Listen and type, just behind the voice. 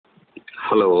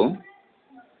Hello.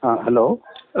 Hello.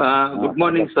 Good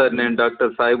morning sir, నేను doctor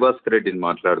Sai Bhaskar రెడ్డిని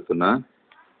మాట్లాడుతున్నా.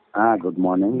 గుడ్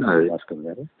మార్నింగ్ భాస్కర్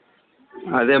గారు.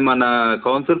 అదే మన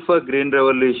కౌన్సిల్ ఫర్ గ్రీన్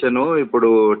రెవల్యూషన్ ఇప్పుడు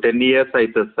 10 years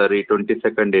అవుతుంది సార్, ఈ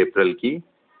 22nd April.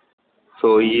 సో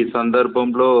ఈ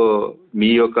సందర్భంలో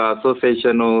మీ యొక్క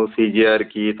అసోసియేషను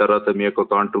CGRకి తర్వాత మీ యొక్క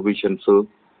కాంట్రిబ్యూషన్స్,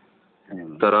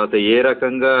 తర్వాత ఏ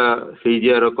రకంగా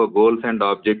CGR యొక్క గోల్స్ అండ్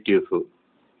ఆబ్జెక్టివ్స్,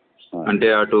 అంటే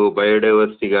అటు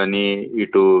బయోడైవర్సిటీ కానీ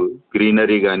ఇటు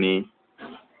గ్రీనరీ కానీ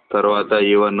తర్వాత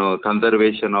even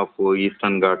conservation of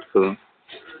eastern Ghats,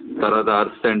 తర్వాత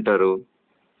అర్త్ సెంటరు,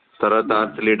 తర్వాత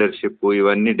అర్త్ లీడర్షిప్,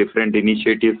 ఇవన్నీ డిఫరెంట్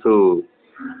ఇనిషియేటివ్స్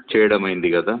చేయడం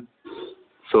అయింది కదా.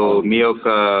 సో మీ యొక్క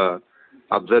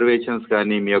అబ్జర్వేషన్స్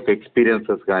కానీ మీ యొక్క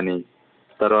ఎక్స్పీరియన్సెస్ కానీ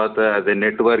తర్వాత అదే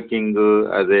నెట్వర్కింగ్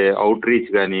అదే అవుట్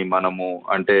రీచ్ కానీ మనము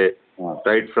అంటే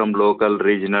right from local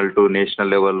regional to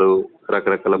national level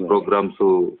రకరకాల ప్రోగ్రామ్స్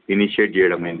ఇనిషియేట్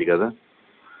చేయడం అయింది కదా.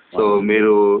 సో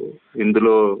మీరు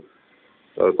ఇందులో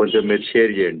కొంచెం మీరు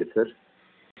షేర్ చేయండి సార్.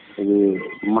 ఇది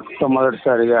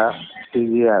మొట్టమొదటిసారిగా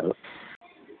CGR.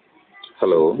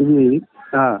 హలో. ఇది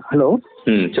హలో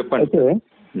చెప్పండి. అయితే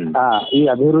ఈ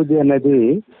అభివృద్ధి అనేది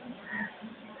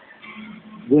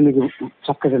దీనికి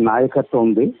చక్కటి నాయకత్వం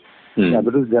ఉంది.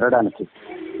 అభివృద్ధి జరగడానికి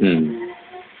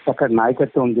చక్కటి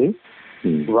నాయకత్వం ఉంది,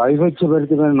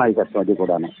 వైవిధ్యభరితమైన నాయకత్వం. అది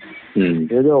కూడా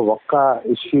ఏదో ఒక్క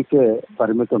ఇష్యూకే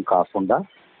పరిమితం కాకుండా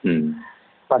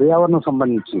పర్యావరణం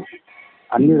సంబంధించి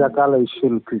అన్ని రకాల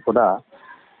ఇష్యూలకి కూడా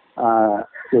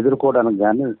ఎదుర్కోవడానికి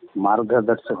కానీ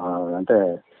అంటే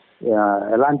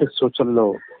ఎలాంటి సూచనలు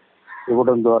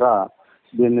ఇవ్వడం ద్వారా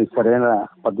దీన్ని సరైన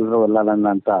పద్ధతిలో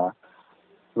వెళ్ళాలన్నంత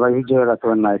వైవిధ్య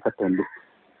రకమైన నాయకత్వం ఉంది.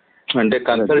 అంటే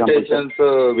కన్సల్టేషన్స్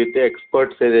విత్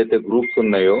ఎక్స్పర్ట్స్ ఏదైతే గ్రూప్స్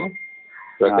ఉన్నాయో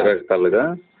రకరకాలుగా,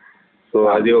 సో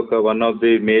అది ఒక one of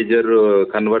the major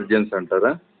convergence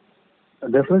అంటారా?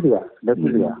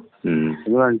 డెఫినెట్గా.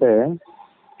 ఎందుకంటే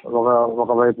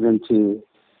ఒకవైపు నుంచి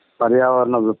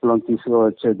పర్యావరణ విప్లవం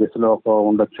తీసుకువచ్చే దిశలో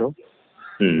ఉండొచ్చు,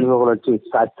 ఇంకొకరు వచ్చి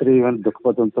శాస్త్రీయమైన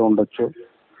దృక్పథంతో ఉండొచ్చు,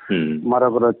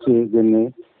 మరొకరు వచ్చి దీన్ని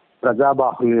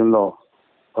ప్రజాబాహుల్యంలో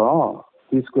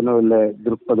తీసుకుని వెళ్ళే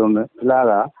దృక్పథం.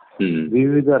 ఇలాగా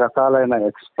వివిధ రకాలైన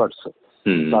ఎక్స్పర్ట్స్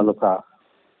తాలూకా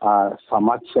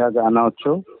సమాఖ్య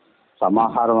అనవచ్చు,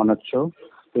 సమాహారం అనొచ్చు,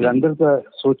 వీళ్ళందరితో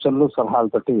సూచనలు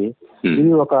సలహాలతోటి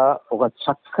ఇది ఒక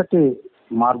చక్కటి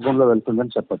మార్గంలో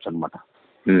వెళ్తుందని చెప్పొచ్చు అనమాట.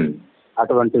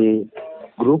 అటువంటి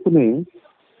గ్రూప్ని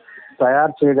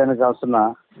తయారు చేయడానికి కావాల్సిన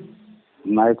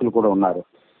నాయకులు కూడా ఉన్నారు.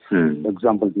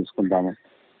 ఎగ్జాంపుల్ తీసుకుంటాము,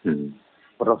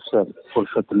 ప్రొఫెసర్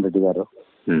పురుషోత్తం రెడ్డి గారు,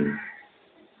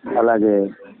 అలాగే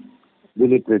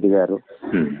దిలీప్ రెడ్డి గారు,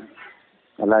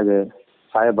 అలాగే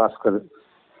సాయి భాస్కర్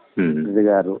రెడ్డి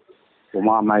గారు,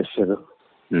 ఉమామహేశ్వర్,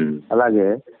 అలాగే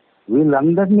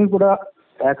వీళ్ళందరినీ కూడా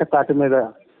ఏకతాటి మీద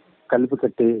కలిపి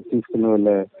కట్టి తీసుకుని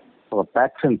వెళ్ళే ఒక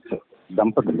ప్యాషన్స్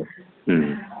దంపతులు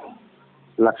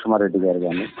లక్ష్మారెడ్డి గారు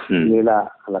కానీ, లీలా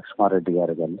లక్ష్మారెడ్డి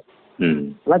గారు కానీ,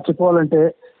 అలా చెప్పుకోవాలంటే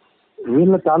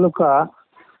వీళ్ళ తాలూకా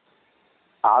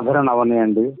ఆదరణ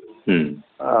అవనియండి,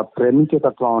 ప్రేమించే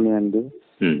తత్వం అవనియండి,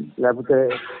 లేకపోతే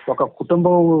ఒక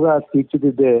కుటుంబంగా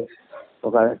తీర్చిదిద్దే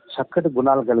ఒక చక్కటి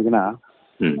గుణాలు కలిగిన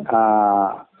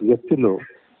వ్యక్తులు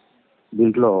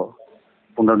దీంట్లో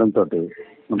ఉండడంతో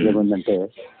ఏమైందంటే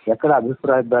ఎక్కడ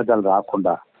అభిప్రాయ భేదాలు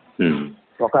రాకుండా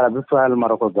ఒక అభిప్రాయాలు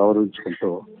మరొక గౌరవించుకుంటూ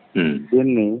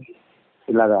దీన్ని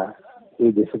ఇలాగా ఈ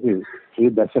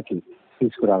దశకి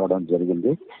తీసుకురావడం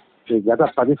జరిగింది. ఈ గత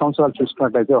 10 సంవత్సరాలు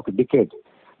చూసుకున్నట్లయితే ఒక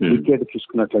డికేడ్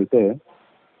చూసుకున్నట్లయితే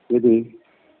ఇది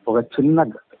ఒక చిన్న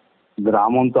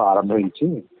గ్రామంతో ఆరంభించి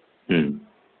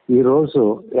ఈరోజు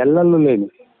ఎల్లలు లేని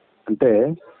అంటే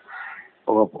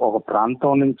ఒక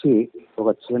ప్రాంతం నుంచి ఒక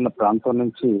చిన్న ప్రాంతం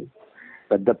నుంచి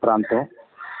పెద్ద ప్రాంతం,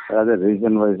 అదే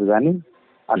రీజన్ వైజ్ కానీ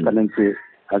అక్కడి నుంచి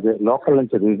అదే లోకల్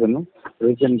నుంచి రీజన్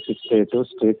నుంచి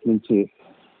స్టేట్ నుంచి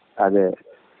అదే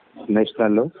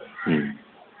నేషనల్,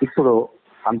 ఇప్పుడు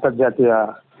అంతర్జాతీయ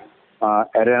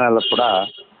అరేనాలో కూడా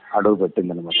అడుగు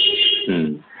పెట్టింది అనమాట.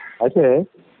 అయితే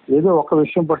ఏదో ఒక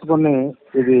విషయం పట్టుకొని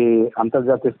ఇది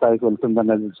అంతర్జాతీయ స్థాయికి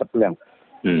వెళ్తుందనేది చెప్పలేము.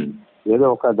 ఏదో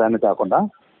ఒక దాన్ని కాకుండా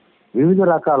వివిధ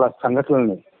రకాల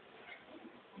సంఘటనల్ని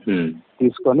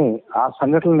తీసుకొని ఆ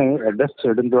సంఘటనల్ని అడ్రస్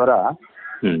చేయడం ద్వారా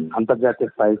అంతర్జాతీయ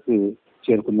స్థాయికి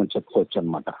చేరుకుందని చెప్పుకోవచ్చు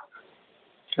అనమాట.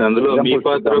 అందులో మీ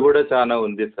పాత్ర కూడా చాలా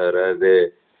ఉంది సార్. అదే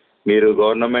మీరు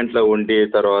గవర్నమెంట్లో ఉండి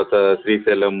తర్వాత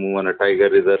శ్రీశైలం మన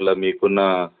టైగర్ రిజర్వ్లో మీకున్న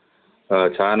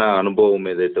చాలా అనుభవం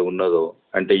ఏదైతే ఉన్నదో,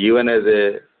 అంటే ఈవెన్ యాజ్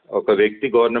ఒక వ్యక్తి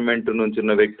గవర్నమెంట్ నుంచి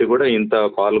ఉన్న వ్యక్తి కూడా ఇంత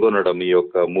పాల్గొనడం ఈ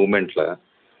యొక్క మూమెంట్లో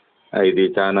ఇది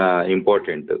చాలా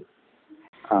ఇంపార్టెంట్.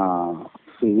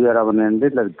 CGR అవనండి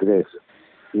లేదా గ్రేస్,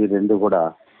 ఈ రెండు కూడా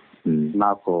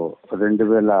నాకు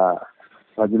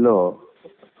 2010లో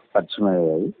పరిచయం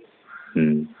అయ్యాయి.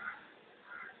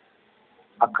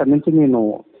 అక్కడి నుంచి నేను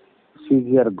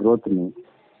CGR గ్రోత్ని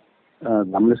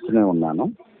గమనిస్తూనే ఉన్నాను.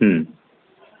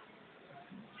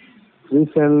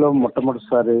 శ్రీశైలంలో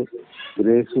మొట్టమొదటిసారి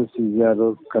గ్రేస్ CGR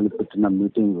కలిపెట్టిన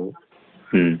మీటింగు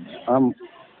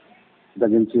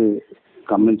దగ్గరించి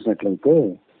గమనించినట్లయితే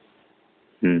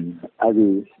అది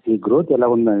ఈ గ్రోత్ ఎలా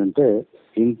ఉందంటే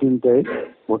ఇంటింటే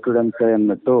ఒట్టుడంతాయి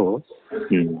అన్నట్టు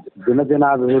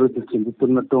దినదినాభివృద్ధి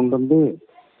చెందుతున్నట్టు ఉంటుంది.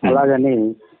 అలాగని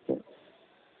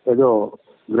ఏదో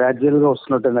గ్రాడ్యువల్గా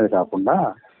వస్తున్నట్టు అనేది కాకుండా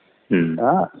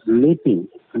లీపింగ్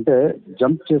అంటే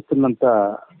జంప్ చేస్తున్నంత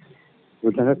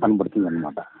విధంగా కనబడుతుంది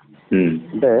అనమాట.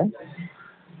 అంటే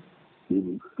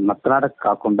నత్తనాటక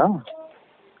కాకుండా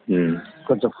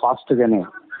కొంచెం ఫాస్ట్గానే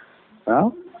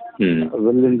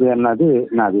వెళ్ళింది అన్నది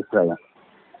నా అభిప్రాయం.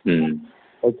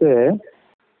 అయితే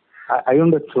అయి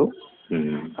ఉండొచ్చు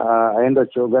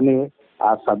కానీ ఆ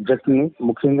సబ్జెక్ట్ని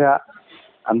ముఖ్యంగా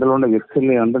అందులో ఉన్న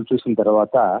వ్యక్తుల్ని అందరూ చూసిన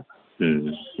తర్వాత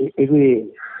ఇది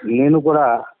నేను కూడా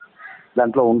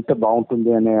దాంట్లో ఉంటే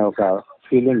బాగుంటుంది అనే ఒక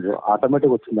ఫీలింగ్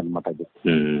ఆటోమేటిక్ వచ్చిందనమాట. అది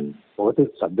ఒకటి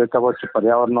సబ్జెక్ట్ అవ్వచ్చు,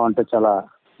 పర్యావరణం అంటే చాలా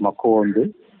మక్కువ ఉంది.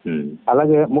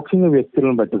 అలాగే ముఖ్యంగా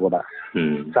వ్యక్తులను బట్టి కూడా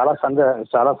చాలా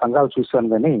సంఘాలు చూశాను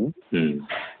కానీ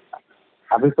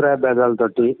అభిప్రాయ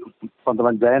భేదాలతోటి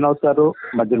కొంతమంది జాయిన్ అవుతారు,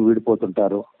 మధ్యన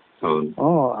విడిపోతుంటారు.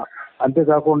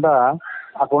 అంతేకాకుండా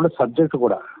అక్కడ సబ్జెక్ట్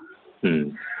కూడా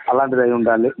అలాంటిది అయి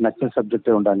ఉండాలి, నచ్చిన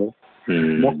సబ్జెక్టే ఉండాలి.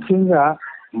 ముఖ్యంగా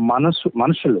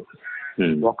మనుషులు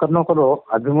ఒకరినొకరు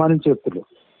అభిమానించే వ్యక్తులు.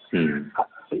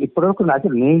 ఇప్పటివరకు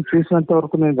నేను చూసినంత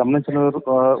వరకు, నేను గమనించిన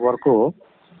వరకు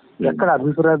ఎక్కడ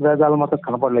అభిప్రాయ భేదాలు మాత్రం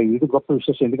కనపడలేదు. ఇది గొప్ప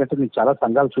విశేషం. ఎందుకంటే నేను చాలా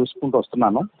సంఘాలు చూసుకుంటూ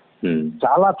వస్తున్నాను.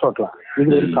 చాలా చోట్ల ఇది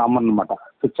వెరీ కామన్ అనమాట.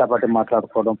 పిచ్చాపాటి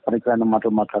మాట్లాడుకోవడం, పనికిరాని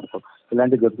మాటలు మాట్లాడుకోవడం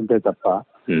ఇలాంటివి జరుగుతుంటాయి తప్ప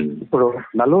ఇప్పుడు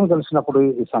నలుగురు కలిసినప్పుడు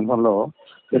ఈ సంఘంలో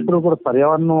ఎప్పుడు కూడా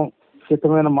పర్యావరణం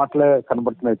హితమైన మాటలే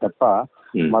కనబడుతున్నాయి తప్ప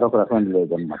మరొక రకమైన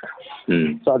లేదనమాట.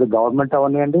 సో అది గవర్నమెంట్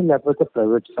అవనివ్వండి, లేకపోతే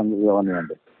ప్రైవేట్ సంఘం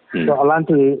అవనివ్వండి. సో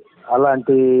అలాంటి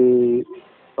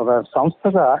ఒక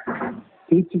సంస్థగా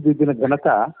తీర్చిదిద్దిన ఘనత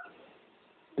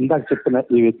ఇందాక చెప్పిన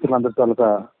ఈ వ్యక్తులందరితో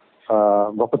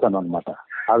గొప్పతనం అనమాట.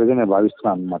 ఆ విధంగా నేను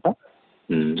భావిస్తున్నాను అనమాట.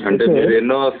 అంటే మీరు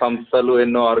ఎన్నో సంస్థలు,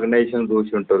 ఎన్నో ఆర్గనైజేషన్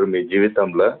చూసి ఉంటారు మీ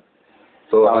జీవితంలో.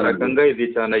 సో ఆ రకంగా ఇది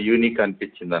చాలా యూనిక్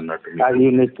అనిపించింది అన్నట్టు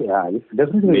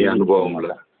మీ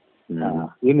అనుభవంలో.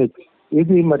 యూనిక్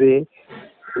ఇది మరి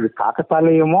ఇది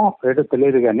కాకతాళీయమో ఏటో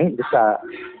తెలియదు కానీ ఇక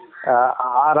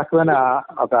ఆ రకమైన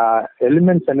ఒక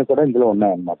ఎలిమెంట్స్ అన్ని కూడా ఇందులో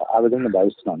ఉన్నాయన్నమాట. ఆ విధంగా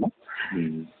భావిస్తున్నాను.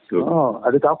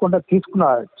 అది కాకుండా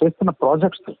చేస్తున్న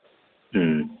ప్రాజెక్ట్స్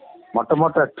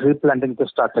మొట్టమొదట ట్రీ ప్లాంటింగ్ తో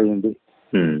స్టార్ట్ అయ్యింది.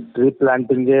 ట్రీ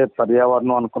ప్లాంటింగే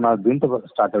పర్యావరణం అనుకున్న దీంతో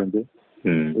స్టార్ట్ అయింది.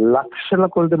 లక్షల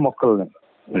కొద్ది మొక్కల్ని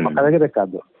ఒక దగ్గరే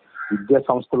కాదు, విద్యా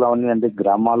సంస్థలు అవనివ్వండి,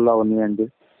 గ్రామాల్లో అవనివ్వండి,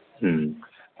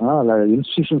 అలాగే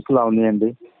ఇన్స్టిట్యూషన్స్ లో అవనివ్వండి,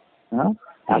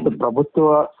 అటు ప్రభుత్వ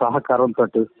సహకారంతో,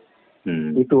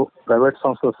 ఇటు ప్రైవేట్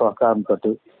సంస్థల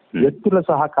సహకారంతో, వ్యక్తుల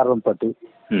సహకారంతో,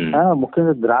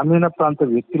 ముఖ్యంగా గ్రామీణ ప్రాంత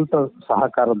వ్యక్తులతో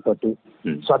సహకారంతో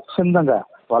స్వచ్ఛందంగా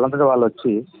వాళ్ళంతటా వాళ్ళు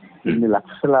వచ్చి ఇన్ని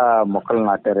లక్షల మొక్కలు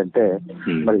నాటారంటే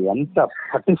మరి ఎంత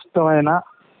పటిష్టమైన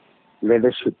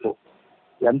లీడర్షిప్,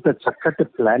 ఎంత చక్కటి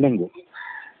ప్లానింగ్.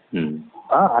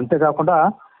 అంతేకాకుండా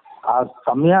ఆ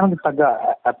సమయానికి తగ్గ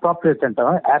అప్రోప్రియేట్ అంటే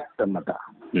యాక్ట్ అన్నమాట.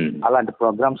 అలాంటి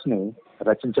ప్రోగ్రామ్స్ ని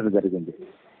రచించడం జరిగింది.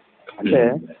 అంటే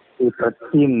ఈ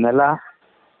ప్రతి నెల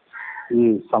ఈ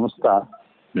సంస్థ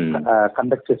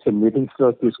కండక్ట్ చేసే మీటింగ్స్ లో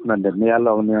తీసుకున్న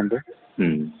నిర్ణయాలు ఉన్నాయండి.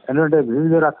 ఎందుకంటే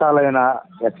వివిధ రకాలైన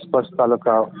ఎక్స్పర్ట్స్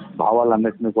తాలూకా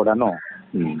భావాలన్నింటినీ కూడాను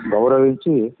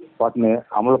గౌరవించి వాటిని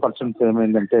అమలుపరచడం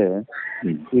ఏమైందంటే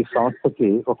ఈ సంస్థకి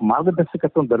ఒక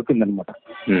మార్గదర్శకత్వం దొరికిందనమాట.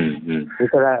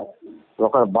 ఇక్కడ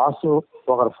ఒకరు బాసు,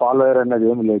 ఒకరు ఫాలోయర్ అనేది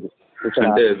ఏమి లేదు.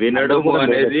 అంటే వినడము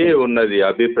అనేది ఉన్నది,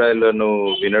 అభిప్రాయాలను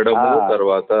వినడము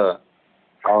తర్వాత.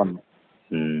 అవును,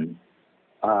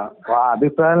 ఆ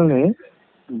అభిప్రాయాలని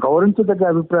గౌరవించదగ్గ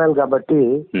అభిప్రాయాలు కాబట్టి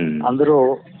అందరూ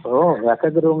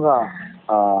ఏకగ్రీవంగా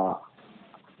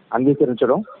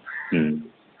అంగీకరించిన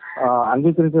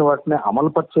వాటిని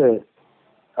అమలుపరిచే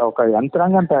ఒక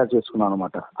యంత్రాంగం తయారు చేసుకున్నాం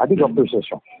అనమాట. అది గొప్ప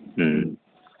విశేషం.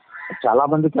 చాలా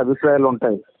మందికి అభిప్రాయాలు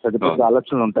ఉంటాయి, పెద్ద పెద్ద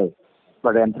ఆలోచనలు ఉంటాయి,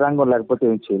 బట్ యంత్రాంగం లేకపోతే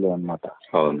ఏం చేయలేము అనమాట.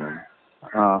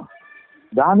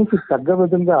 దానికి తగ్గ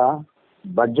విధంగా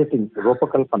బడ్జెటింగ్,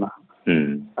 రూపకల్పన,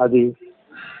 అది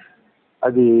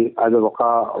అది అది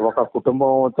ఒక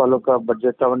కుటుంబం తాలూకా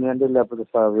బడ్జెట్ అవనివ్వండి, లేకపోతే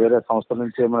వేరే సంస్థల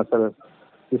నుంచి ఏమైనా సరే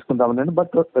తీసుకుంటామనండి.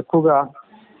 బట్ ఎక్కువగా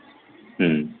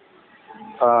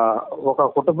ఒక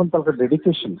కుటుంబం తాలూకా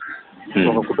డెడికేషన్,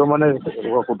 ఒక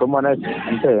కుటుంబం అనేది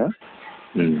అంటే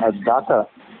దాత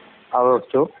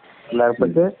అవ్వచ్చు,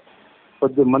 లేకపోతే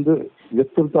కొద్ది మంది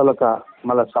వ్యక్తుల తాలూకా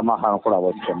మళ్ళీ సమాహారం కూడా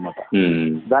అవ్వచ్చు అనమాట.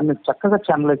 దాన్ని చక్కగా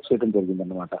ఛానలైజ్ చేయడం జరిగింది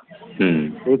అనమాట.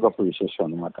 ఇది గొప్ప విశేషం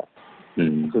అనమాట.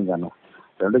 నిజంగాను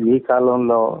రెండు ఈ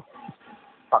కాలంలో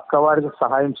పక్కవాడికి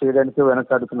సహాయం చేయడానికి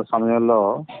వెనకాడుతున్న సమయంలో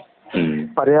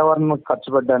పర్యావరణం ఖర్చు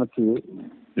పెట్టడానికి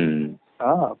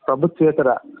ప్రభుత్వేతర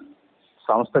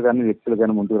సంస్థ కానీ వ్యక్తులు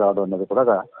కానీ ముందుకు రావడం అనేది కూడా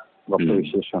గొప్ప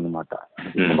విశేషం అనమాట.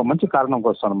 ఒక మంచి కారణం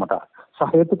కోసం అనమాట,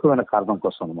 సహేతుకమైన కారణం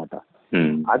కోసం అనమాట.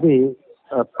 అది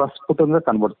ప్రస్ఫుటంగా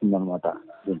కనబడుతుంది అనమాట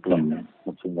దీంట్లో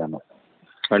ముఖ్యంగాను.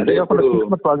 అంటే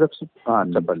ప్రాజెక్ట్స్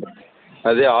చెప్పండి.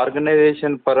 అదే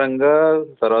ఆర్గనైజేషన్ పరంగా,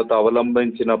 తర్వాత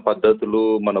అవలంబించిన పద్ధతులు,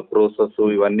 మన ప్రాసెస్,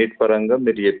 ఇవన్నిటి పరంగా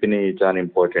మీరు చెప్పినవి చాలా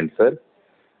ఇంపార్టెంట్ సార్.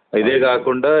 ఇదే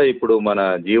కాకుండా ఇప్పుడు మన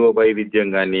జీవ వైవిధ్యం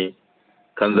కానీ,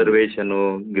 కన్జర్వేషను,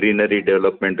 గ్రీనరీ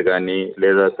డెవలప్మెంట్ కానీ,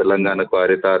 లేదా తెలంగాణకు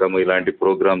హరితారం ఇలాంటి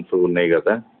ప్రోగ్రామ్స్ ఉన్నాయి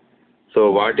కదా. సో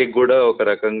వాటికి కూడా ఒక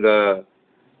రకంగా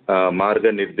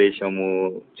మార్గనిర్దేశము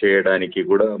చేయడానికి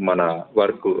కూడా మన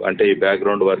వర్క్, అంటే ఈ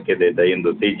బ్యాక్గ్రౌండ్ వర్క్ ఏదైతే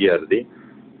అయిందో CGRది,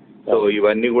 సో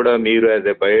ఇవన్నీ కూడా మీరు యాజ్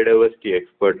ఏ బయోడైవర్సిటీ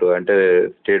ఎక్స్పర్ట్, అంటే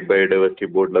స్టేట్ బయోడైవర్సిటీ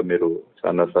బోర్డులో మీరు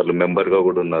చాలాసార్లు మెంబర్గా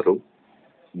కూడా ఉన్నారు,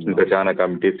 ఇంకా చాలా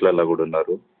కమిటీస్లలో కూడా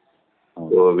ఉన్నారు.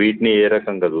 సో వీటిని ఏ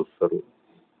రకంగా చూస్తారు?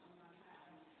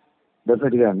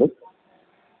 డెఫినెట్గా అండి,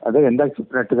 అదే ఇందాక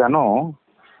చెప్పినట్టుగాను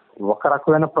ఒక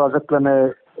రకమైన ప్రాజెక్టులనే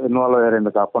ఇన్వాల్వ్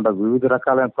అయ్యారండి కాకుండా వివిధ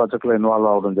రకాలైన ప్రాజెక్టులు ఇన్వాల్వ్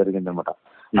అవ్వడం జరిగింది అనమాట.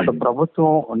 అంటే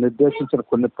ప్రభుత్వం నిర్దేశించిన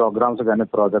కొన్ని ప్రోగ్రామ్స్ కానీ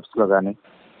ప్రాజెక్ట్స్లో కానీ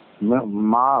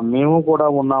మేము కూడా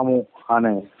ఉన్నాము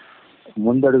అనే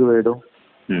ముందడుగు వేయడం,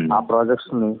 ఆ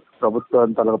ప్రాజెక్ట్స్ని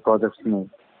ప్రభుత్వం తలక ప్రాజెక్ట్స్ని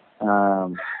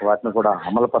వాటిని కూడా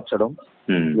అమలుపరచడం,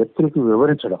 వ్యక్తులకు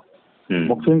వివరించడం.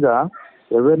 ముఖ్యంగా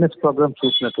అవేర్నెస్ ప్రోగ్రామ్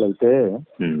చూసినట్లయితే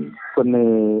కొన్ని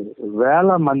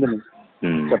వేల మందిని,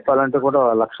 చెప్పాలంటే కూడా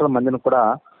లక్షల మందిని కూడా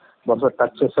బహుశా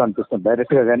టచ్ చేస్తూ అనిపిస్తుంది,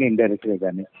 డైరెక్ట్గా కానీ ఇండైరెక్ట్గా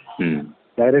కానీ.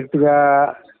 డైరెక్ట్గా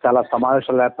చాలా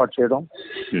సమావేశాలు ఏర్పాటు చేయడం,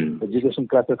 ఎడ్యుకేషన్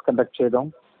క్లాసెస్ కండక్ట్ చేయడం,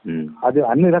 అది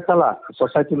అన్ని రకాల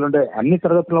సొసైటీలో ఉండే అన్ని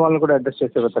తరగతుల వాళ్ళని కూడా అడ్రస్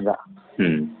చేసే విధంగా,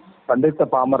 పండిత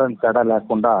పామరని తేడా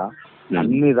లేకుండా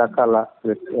అన్ని రకాల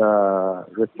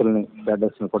వ్యక్తుల్ని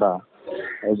లీడర్స్ని కూడా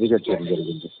ఎడ్యుకేట్ చేయడం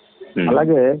జరిగింది.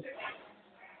 అలాగే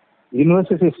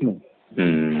యూనివర్సిటీస్ని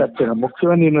టచ్ చేయడం,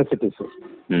 ముఖ్యమైన యూనివర్సిటీస్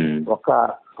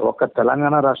ఒక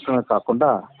తెలంగాణ రాష్ట్రమే కాకుండా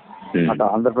అటు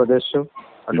ఆంధ్రప్రదేశ్,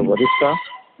 అటు ఒరిస్సా,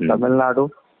 తమిళనాడు,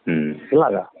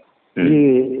 ఇలాగా ఈ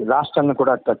రాష్ట్రాలను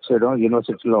కూడా టచ్ చేయడం,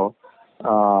 యూనివర్సిటీలో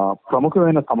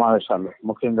ప్రముఖమైన సమావేశాలు,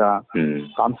 ముఖ్యంగా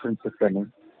కాన్ఫరెన్సెస్ కానీ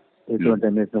ఇటువంటి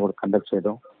అన్నింటిని కూడా కండక్ట్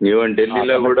చేయడం. ఈవెన్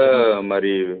ఢిల్లీలో కూడా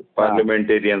మరి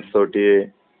పార్లమెంటేరియన్స్ తోటి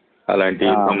అలాంటి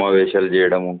సమావేశాలు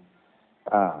చేయడము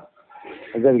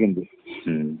జరిగింది.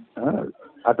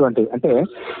 అటువంటి అంటే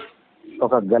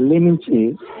ఒక గల్లీ నుంచి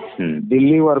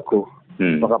ఢిల్లీ వరకు,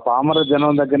 ఒక పామర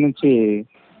జనం దగ్గర నుంచి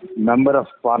మెంబర్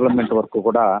ఆఫ్ పార్లమెంట్ వరకు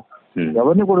కూడా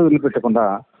ఎవరిని కూడా వదిలిపెట్టకుండా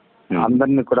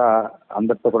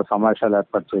అందరితో కూడా సమావేశాలు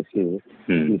ఏర్పాటు చేసి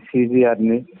ఈ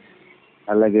CGRని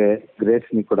అలాగే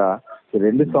గ్రేస్ని కూడా, ఈ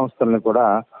రెండు సంస్థలని కూడా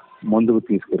ముందుకు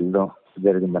తీసుకెళ్ళడం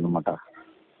జరిగిందనమాట.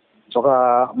 ఒక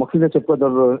ముఖ్యంగా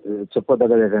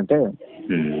చెప్పుకోదగ్గది ఏంటంటే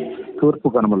తూర్పు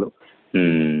కనుమలు.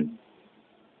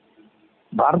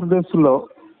 భారతదేశంలో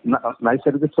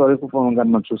నైసర్గిక స్వరూపం కానీ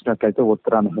మనం చూసినట్లయితే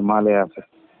ఉత్తరాన హిమాలయాస్,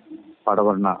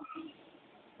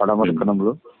 పడమర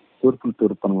కనుమలు,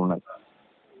 తూర్పు కనుమలు ఉన్నాయి.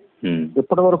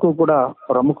 ఇప్పటి వరకు కూడా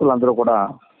ప్రముఖులందరూ కూడా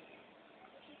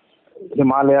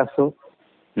హిమాలయాస్,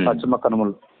 పశ్చిమ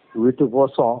కనుమలు వీటి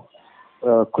కోసం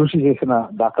కృషి చేసిన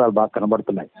దాఖలాలు బాగా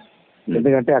కనబడుతున్నాయి.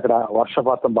 ఎందుకంటే అక్కడ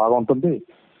వర్షపాతం బాగా ఉంటుంది,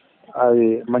 అది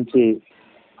మంచి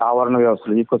ఆవరణ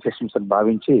వ్యవస్థలు, ఈకో సిస్టమ్స్ అని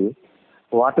భావించి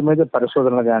వాటి మీద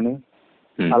పరిశోధనలు కానీ,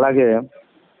 అలాగే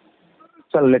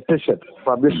చాలా లిటరేచర్,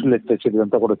 పబ్లిష్డ్ లిటరేచర్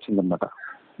ఇదంతా కూడా వచ్చిందన్నమాట.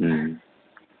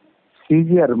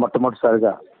 CGR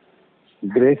మొట్టమొదటిసారిగా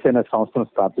గ్రేస్ అనే సంస్థను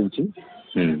స్థాపించి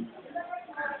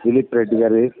దిలీప్ రెడ్డి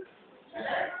గారి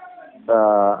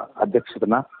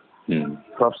అధ్యక్షతన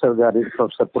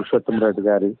ప్రొఫెసర్ పురుషోత్తం రెడ్డి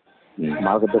గారి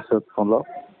మార్గదర్శకత్వంలో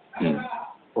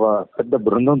ఒక పెద్ద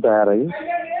బృందం తయారయ్యి,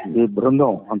 ఈ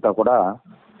బృందం అంతా కూడా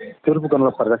తూర్పు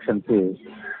కనుమల పరిరక్షణకి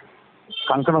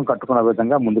కంకణం కట్టుకునే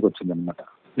విధంగా ముందుకు వచ్చిందనమాట.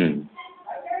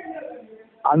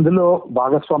 అందులో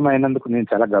భాగస్వామ్యం అయినందుకు నేను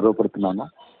చాలా గర్వపడుతున్నాను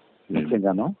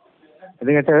ముఖ్యంగాను.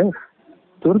 ఎందుకంటే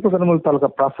తూర్పు కనుమల తాలూకా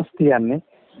ప్రాశస్త్యాన్ని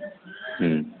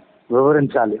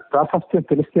వివరించాలి, ప్రాశస్త్యం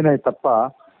తెలిస్తేనే తప్ప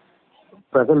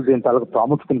ప్రజలు దీని తాలూకు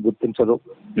ప్రాముఖ్యతను గుర్తించరు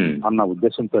అన్న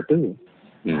ఉద్దేశంతో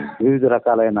వివిధ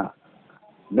రకాలైన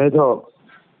మేధో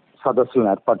సదస్సులను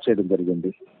ఏర్పాటు చేయడం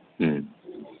జరిగింది.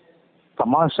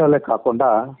 సమావేశాలే కాకుండా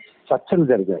చర్చలు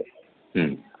జరిగాయి.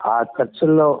 ఆ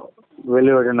చర్చల్లో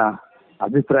వెలువడిన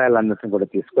అభిప్రాయాలన్నింటినీ కూడా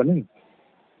తీసుకొని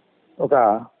ఒక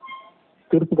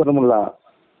తూర్పు కనుమల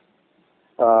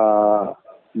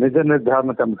నిజ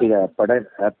నిర్ధారణ కమిటీగా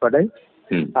ఏర్పడై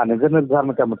ఆ నిజ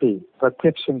నిర్ధారణ కమిటీ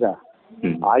ప్రత్యక్షంగా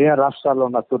ఆయా రాష్ట్రాల్లో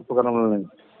ఉన్న తూర్పు కనుమలని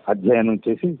అధ్యయనం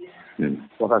చేసి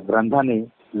ఒక గ్రంథాన్ని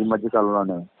ఈ మధ్య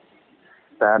కాలంలోనే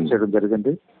తయారు చేయడం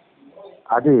జరిగింది.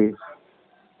 అది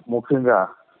ముఖ్యంగా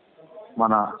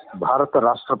మన భారత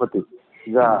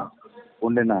రాష్ట్రపతిగా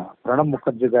ఉండిన ప్రణబ్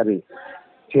ముఖర్జీ గారి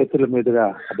చేతుల మీదుగా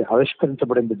అది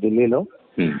ఆవిష్కరించబడింది ఢిల్లీలో.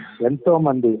 ఎంతో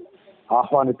మంది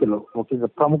ఆహ్వానితులు, ముఖ్యంగా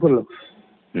ప్రముఖులు,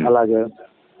 అలాగే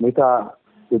మిగతా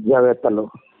విద్యావేత్తలు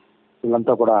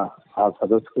వీళ్ళంతా కూడా ఆ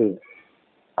సదస్సుకి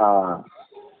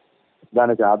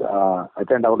దానికి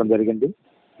అటెండ్ అవ్వడం జరిగింది.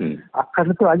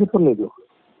 అక్కడితో ఆగిపోలేదు.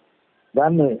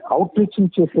 దాన్ని అవుట్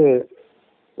రీచింగ్ చేసే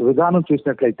విధానం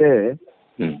చూసినట్లయితే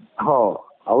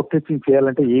అవుట్ రీచింగ్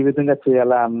చేయాలంటే ఈ విధంగా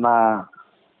చేయాలా అన్న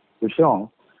విషయం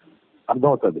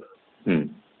అర్థమవుతుంది.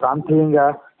 ప్రాంతీయంగా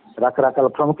రకరకాల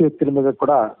ప్రముఖ వ్యక్తుల మీద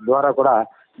ద్వారా కూడా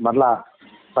మరలా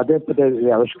పదే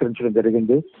ఆవిష్కరించడం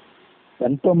జరిగింది.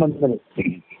 ఎంతో మందిని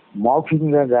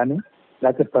మౌఖికంగా కానీ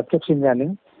లేకపోతే ప్రత్యక్షంగా కానీ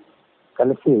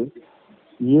కలిసి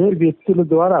ఏ వ్యక్తుల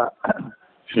ద్వారా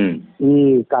ఈ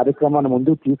కార్యక్రమాన్ని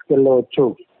ముందుకు తీసుకెళ్ళవచ్చు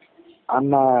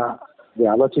అన్నది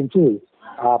ఆలోచించి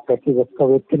ఆ ప్రతి ఒక్క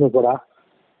వ్యక్తిని కూడా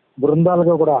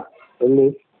బృందాలుగా కూడా వెళ్ళి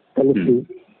కలిసి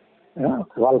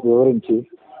వాళ్ళకు వివరించి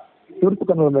తూర్పు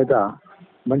కనుమల మీద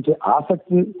మంచి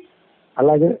ఆసక్తి,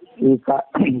 అలాగే ఈ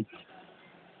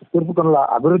తూర్పు కనుమల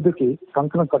అభివృద్ధికి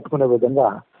కంకణం కట్టుకునే విధంగా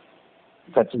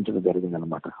చర్చించడం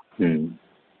జరిగిందనమాట.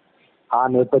 ఆ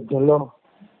నేపథ్యంలో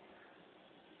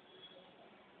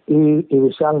ఈ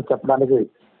విషయాలను చెప్పడానికి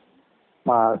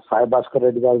మా సాయి భాస్కర్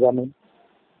రెడ్డి గారు కానీ,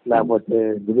 లేకపోతే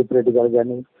దిలీప్ రెడ్డి గారు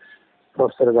కానీ,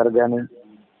 ప్రొఫెసర్ గారు కానీ,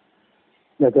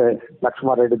 లేకపోతే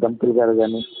లక్ష్మారెడ్డి దంపతులు గారు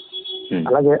కానీ,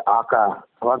 అలాగే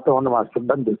వారితో ఉన్న మా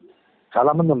సిబ్బంది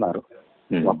చాలా మంది ఉన్నారు.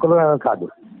 ఒక్కరు కాదు,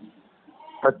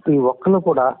 ప్రతి ఒక్కరు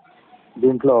కూడా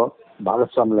దీంట్లో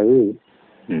భాగస్వాములయ్యి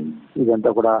ఇదంతా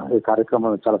కూడా ఈ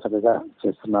కార్యక్రమం చాలా చక్కగా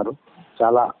చేస్తున్నారు.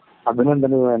 చాలా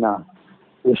అభినందనీయమైన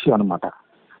విషయం అన్నమాట.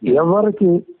 ఎవరికి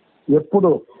ఎప్పుడు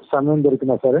సమయం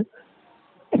దొరికినా సరే,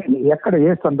 ఎక్కడ ఏ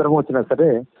సందర్భం వచ్చినా సరే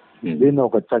దీన్ని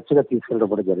ఒక చర్చగా తీసుకెళ్ళడం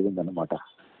కూడా జరిగిందనమాట.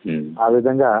 ఆ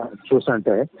విధంగా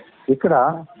చూసంటే ఇక్కడ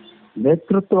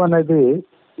నేతృత్వం అనేది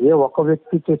ఏ ఒక్క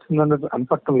వ్యక్తి చేస్తుందన్నది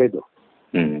అనపట్టం లేదు.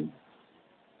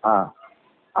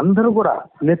 అందరూ కూడా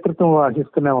నేతృత్వం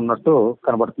వహిస్తూనే ఉన్నట్టు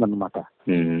కనబడుతుంది అనమాట.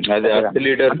 అదే అర్త్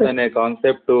లీడర్స్ అనే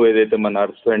కాన్సెప్ట్ ఏదైతే మన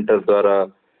అర్త్ సెంటర్ ద్వారా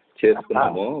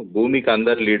చేస్తున్నామో, భూమికి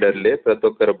అందరు లీడర్లే, ప్రతి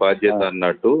ఒక్కరి బాధ్యత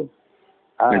అన్నట్టు,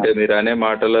 అంటే మీరు అనే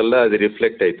మాటలలో అది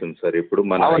రిఫ్లెక్ట్ అవుతుంది సార్ ఇప్పుడు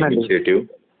మన ఇనిషియేటివ్.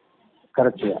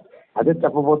 కరెక్ట్, అదే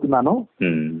చెప్పబోతున్నాను.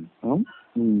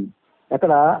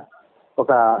 అక్కడ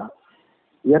ఒక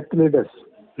ఎర్త్ లీడర్స్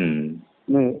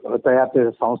ని తయారు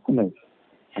చేసే సంస్థని,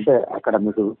 అంటే అక్కడ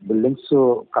మీకు బిల్డింగ్స్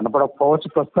కనపడకపోవచ్చు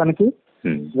ప్రస్తుతానికి,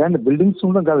 కానీ బిల్డింగ్స్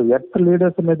ఉండడం కాదు. ఎర్త్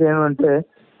లీడర్స్ అనేది ఏమంటే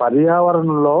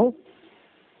పర్యావరణంలో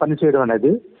పనిచేయడం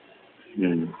అనేది,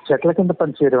 చెట్ల కింద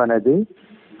పనిచేయడం అనేది,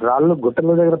 రాళ్ళు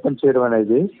గుట్టల దగ్గర పనిచేయడం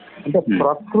అనేది, అంటే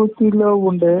ప్రకృతిలో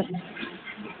ఉండే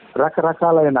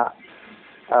రకరకాలైన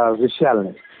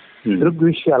విషయాలని,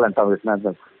 దృగ్విషయాలు అంటాం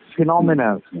వీటిని,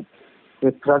 ఫినామినాస్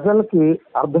ని ప్రజలకి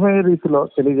అర్థమయ్యే రీతిలో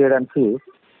తెలియజేయడానికి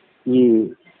ఈ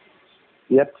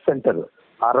ఎర్త్ సెంటర్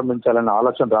ఆరంభించాలనే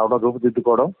ఆలోచన రావడం,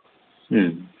 రూపుదిద్దుకోవడం,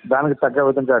 దానికి తగ్గ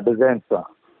విధంగా డిజైన్స్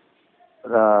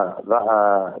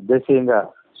దేశీయంగా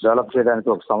డెవలప్ చేయడానికి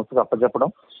ఒక సంస్థకు అప్పచెప్పడం,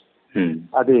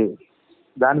 అది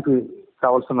దానికి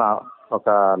కావాల్సిన ఒక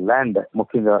ల్యాండ్,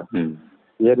 ముఖ్యంగా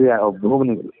ఏరియా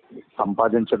భూమిని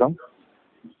సంపాదించడం.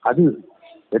 అది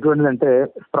ఎటువంటిదంటే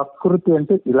ప్రకృతి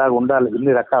అంటే ఇలా ఉండాలి,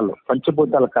 ఇన్ని రకాలు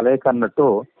పంచభూతాల కలయిక అన్నట్టు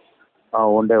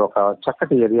ఉండే ఒక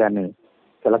చక్కటి ఏరియాని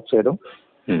సెలెక్ట్ చేయడం.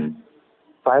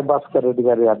 సాయి భాస్కర్ రెడ్డి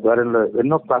గారి ఆధ్వర్యంలో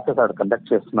ఎన్నో క్లాసెస్ ఆవిడ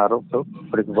కండక్ట్ చేస్తున్నారు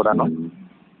ఇప్పటికి కూడాను.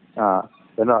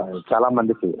 ఎన్నో చాలా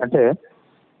మందికి, అంటే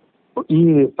ఈ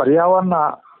పర్యావరణ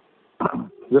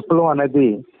విప్లవం అనేది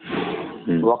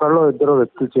ఒకరిలో ఇద్దరు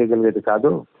వ్యక్తులు చేయగలిగేది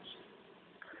కాదు.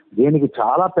 దీనికి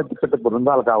చాలా పెద్ద పెద్ద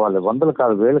బృందాలు కావాలి, వందలు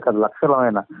కాదు, వేలు కాదు,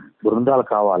 లక్షలమైన బృందాలు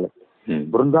కావాలి.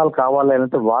 బృందాలు కావాలి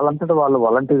అంటే వాళ్ళంతటా వాళ్ళు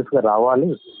వాలంటీర్స్ గా రావాలి.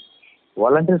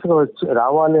 వాలంటీర్స్ గా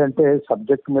రావాలి అంటే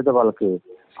సబ్జెక్ట్ మీద వాళ్ళకి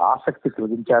ఆసక్తి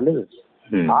కలిగించాలి.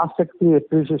 ఆసక్తి,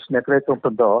 అప్రిషియేషన్ ఎక్కడైతే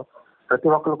ఉంటుందో ప్రతి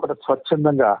ఒక్కరు కూడా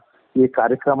స్వచ్ఛందంగా ఈ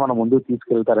కార్యక్రమాన్ని ముందుకు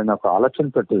తీసుకెళ్తారనే ఒక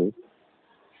ఆలోచనతోటి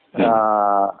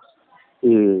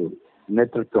ఈ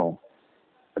నేతృత్వం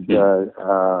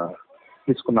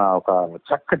తీసుకున్న ఒక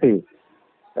చక్కటి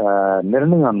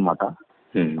నిర్ణయం అన్నమాట.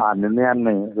 ఆ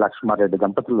నిర్ణయాన్ని లక్ష్మారెడ్డి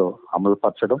దంపతులు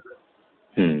అమలుపరచడం,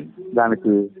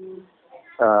 దానికి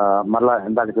మళ్ళా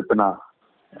ఇందాక చెప్పిన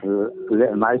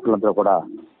నాయకులందరూ కూడా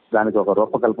దానికి ఒక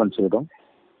రూపకల్పన చేయడం,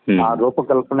 ఆ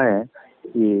రూపకల్పనే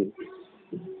ఈ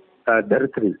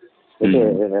ధరిత్రి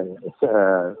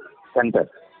అంటే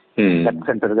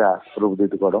సెంటర్ గా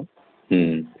రూపుదిద్దుకోవడం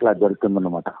ఇలా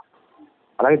జరుగుతుందన్నమాట.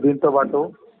 అలాగే దీంతో పాటు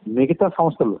మిగతా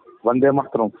సంస్థలు వందే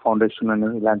మాతరం ఫౌండేషన్ అని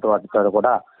ఇలాంటి వాటితో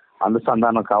కూడా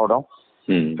అనుసంధానం కావడం.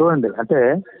 చూడండి, అంటే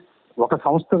ఒక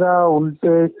సంస్థగా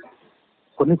ఉంటే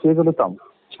కొన్ని చేయగలుగుతాం,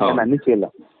 కానీ అన్ని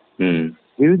చేయలేం.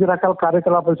 వివిధ రకాల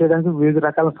కార్యకలాపాలు చేయడానికి వివిధ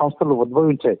రకాల సంస్థలు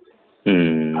ఉద్భవించాయి.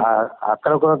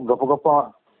 అక్కడ కూడా గొప్ప గొప్ప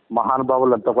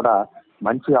మహానుభావులంతా కూడా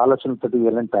మంచి ఆలోచనలతో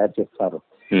వీళ్ళని తయారు చేస్తారు.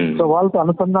 సో వాళ్ళతో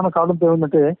అనుసంధానం కావడంతో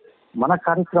ఏమిటంటే మన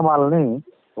కార్యక్రమాలని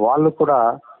వాళ్ళు కూడా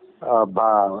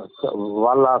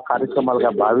వాళ్ళ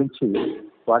కార్యక్రమాలుగా భావించి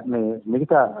వాటిని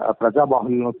మిగతా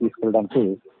ప్రజాబాహుల్యం తీసుకెళ్ళడానికి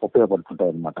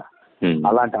ఉపయోగపడుతుంటాయి అన్నమాట.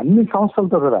 అలాంటి అన్ని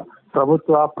సంస్థలతో కూడా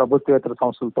ప్రభుత్వేతర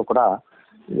సంస్థలతో కూడా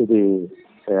ఇది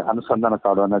అనుసంధానం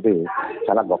కావడం అనేది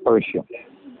చాలా గొప్ప విషయం.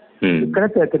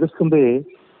 ఇక్కడైతే తెలుస్తుంది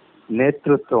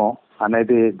నేతృత్వం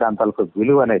అనేది దాని తాలూకు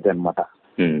విలువ అనేది అన్నమాట.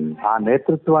 ఆ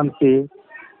నేతృత్వానికి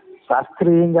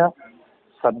శాస్త్రీయంగా,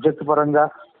 సబ్జెక్ట్ పరంగా,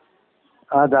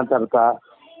 దాని తర్వాత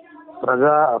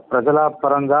ప్రజల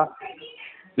పరంగా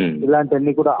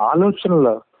ఇలాంటివన్నీ కూడా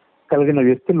ఆలోచనలు కలిగిన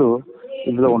వ్యక్తులు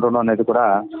ఇందులో ఉండడం అనేది కూడా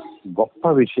గొప్ప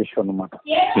విశేషం అన్నమాట.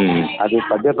 అది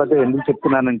పదే ఎందుకు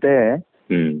చెప్తున్నానంటే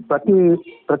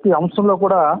ప్రతి అంశంలో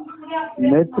కూడా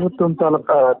నేతృత్వం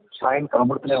తాలూకా ఛాయలు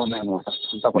కనబడుతూనే ఉన్నాయన్నమాట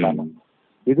అంతా కూడా.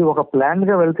 ఇది ఒక ప్లాన్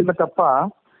గా వెళ్తున్న తప్ప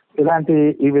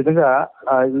ఈ విధంగా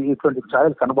ఇటువంటి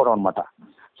ఛాయలు కనబడవు అనమాట.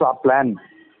 సో ఆ ప్లాన్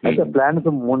అయితే ప్లాన్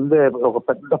కి ముందే ఒక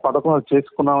పెద్ద పథకం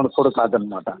చేసుకున్నామని కూడా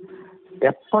కాదనమాట.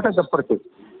 ఎప్పటికప్పటికి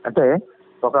అంటే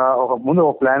ఒక ముందు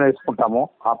ఒక ప్లాన్ వేసుకుంటాము,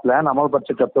 ఆ ప్లాన్ అమలు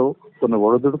పరిచేటప్పుడు కొన్ని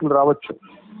ఒడిదుడుకులు రావచ్చు,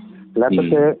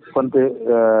 లేకపోతే కొంత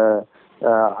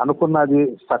అనుకున్నది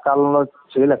సకాలంలో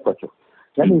చేయలేకపోవచ్చు.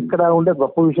 కానీ ఇక్కడ ఉండే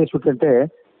గొప్ప విశేషం ఏంటంటే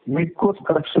మిడ్ కోర్స్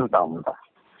కరెక్షన్ ఉంటామన్నమాట.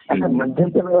 అంటే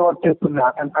మధ్యంతరంగా వచ్చేస్తుంది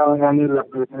ఆటంకాలు కానీ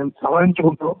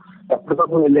సవరించుకుంటూ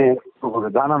ఎప్పటికప్పుడు వెళ్ళే ఒక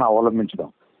విధానాన్ని అవలంబించడం,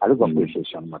 అది గొప్ప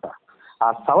విశేషం అనమాట. ఆ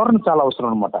సవరణ చాలా అవసరం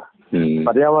అనమాట.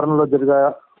 పర్యావరణంలో జరిగే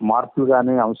మార్పులు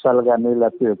కానీ, అంశాలు కానీ,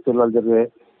 లేకపోతే వ్యక్తుల్లో జరిగే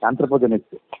ఆంథ్రోపోజెనిక్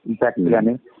ఇంపాక్ట్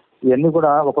కానీ ఇవన్నీ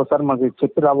కూడా ఒక్కోసారి మనకి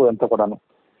చెప్పి రావు ఎంత కూడాను.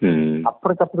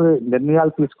 అప్పటికప్పుడు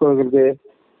నిర్ణయాలు తీసుకోగలిగే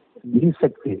ఈ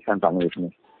శక్తి అంటాము వీటిని,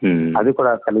 అది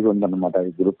కూడా కలిగి ఉందన్నమాట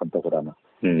ఈ గ్రూప్ అంతా కూడాను.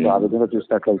 ఆ విధంగా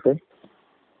చూసినట్లయితే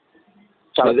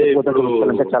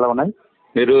చాలా ఉన్నాయి.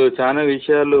 మీరు చాలా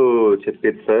విషయాలు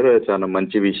చెప్పారు సార్, చాలా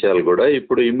మంచి విషయాలు కూడా.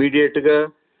 ఇప్పుడు ఇమీడియట్ గా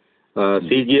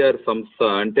CGR సంస్థ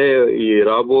అంటే ఈ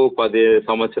రాబో 10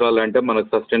 సంవత్సరాలు అంటే మనకు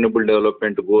సస్టైనబుల్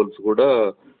డెవలప్మెంట్ గోల్స్ కూడా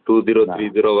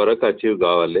 2030 వరకు అచీవ్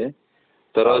కావాలి.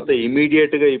 తర్వాత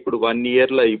ఇమీడియట్ గా ఇప్పుడు 1 year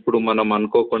లో ఇప్పుడు మనం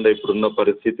అనుకోకుండా ఇప్పుడున్న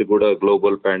పరిస్థితి కూడా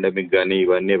గ్లోబల్ పాండమిక్ కానీ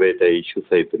ఇవన్నీ ఏవైతే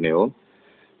ఇష్యూస్ అవుతున్నాయో,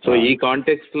 సో ఈ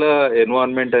కాంటెక్స్ట్ లో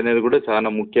ఎన్వైరన్మెంట్ అనేది కూడా చాలా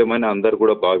ముఖ్యమని అందరు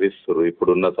కూడా భావిస్తారు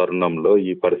ఇప్పుడున్న తరుణంలో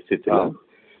ఈ పరిస్థితిలో.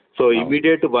 సో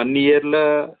ఇమీడియట్ 1 year లో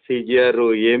CGR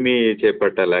ఏమి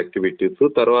చేపట్టాలి యాక్టివిటీస్,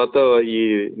 తర్వాత ఈ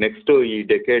నెక్స్ట్ ఈ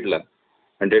డెకేడ్ లో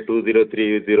అంటే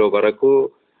 2030 వరకు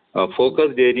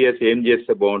ఫోకస్డ్ ఏరియాస్ ఏం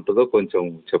చేస్తే బాగుంటుందో కొంచెం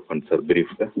చెప్పండి సార్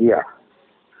బ్రీఫ్ గా.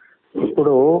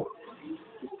 ఇప్పుడు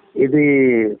ఇది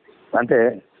అంటే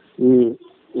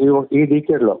ఈ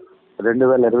డీకేడ్ లో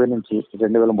 2020 నుంచి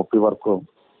 2030 వరకు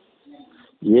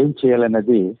ఏం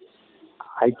చేయాలనేది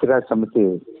ఐక్యరాజ్య సమితి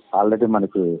ఆల్రెడీ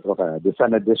మనకి ఒక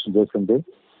దిశానిర్దేశం చేసింది.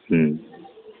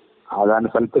 దాని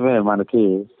ఫలితమే మనకి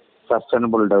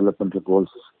సస్టైనబుల్ డెవలప్మెంట్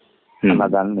గోల్స్ అన్న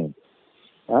దాన్ని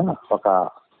ఒక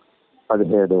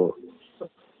 17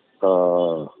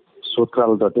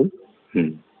 సూత్రాలతోటి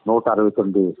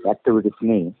 169 యాక్టివిటీస్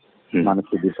ని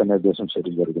మనకి దిశానిర్దేశం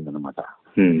చేయడం జరిగిందనమాట.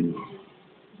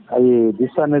 ఈ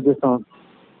దిశానిర్దేశం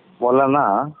వలన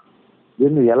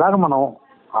దీన్ని ఎలాగ మనం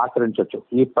ఆచరించవచ్చు,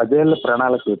 ఈ 10 ఏళ్ల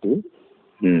ప్రణాళిక ఏంటి,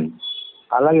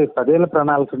 అలాగే 10 ఏళ్ల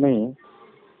ప్రణాళికని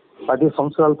 10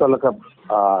 సంవత్సరాల తొలక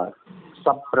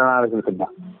సబ్ ప్రణాళికల కింద,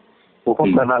 ఉప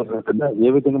ప్రణాళికల కింద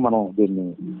ఏ విధంగా మనం దీన్ని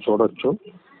చూడవచ్చు.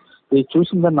 ఈ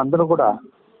చూసిన దాన్ని అందరూ కూడా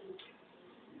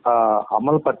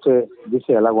అమలు పరిచే దిశ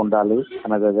ఎలాగ ఉండాలి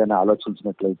అనేది ఏదైనా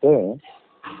ఆలోచించినట్లయితే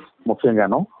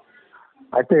ముఖ్యంగాను.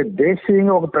 అయితే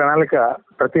దేశీయంగా ఒక ప్రణాళిక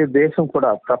ప్రతి దేశం కూడా,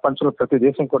 ప్రపంచంలో ప్రతి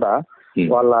దేశం కూడా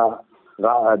వాళ్ళ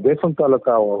దేశం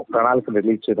తాలూకా ప్రణాళిక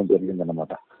రిలీజ్ చేయడం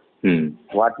జరిగిందన్నమాట.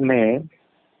 వాటిని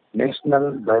నేషనల్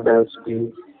బయోడైవర్సిటీ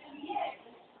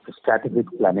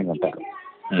స్ట్రాటజిక్ ప్లానింగ్ అంటారు.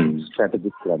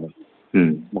 స్ట్రాటజిక్ ప్లానింగ్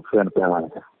ముఖ్యమైన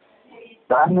ప్రణాళిక.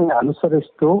 దాన్ని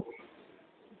అనుసరిస్తూ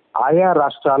ఆయా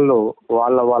రాష్ట్రాల్లో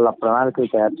వాళ్ళ ప్రణాళికలు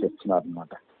తయారు చేస్తున్నారు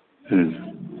అన్నమాట.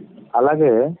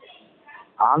 అలాగే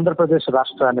ఆంధ్రప్రదేశ్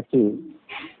రాష్ట్రానికి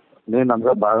నేను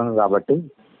అందులో భాగం కాబట్టి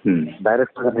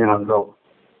డైరెక్టర్గా నేను అందులో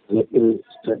ఏపీ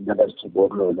స్టేట్ యూనివర్సిటీ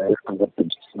బోర్డులో డైరెక్టర్గా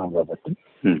పనిచేస్తున్నాను కాబట్టి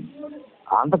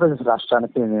ఆంధ్రప్రదేశ్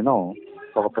రాష్ట్రానికి నేను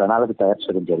ఒక ప్రణాళిక తయారు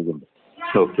చేయడం జరిగింది.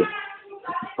 ఓకే.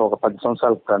 ఒక 10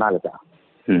 సంవత్సరాల ప్రణాళిక.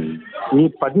 ఈ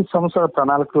 10 సంవత్సరాల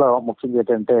ప్రణాళికలో ముఖ్యంగా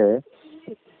ఏంటంటే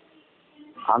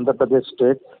Andhra Pradesh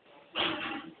state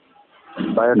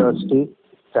biodiversity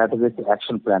strategic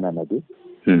action plan అనేది,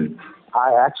 ఆ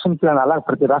యాక్షన్ ప్లాన్ అలాగే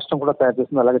ప్రతి రాష్ట్రం కూడా తయారు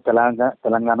చేస్తుంది. అలాగే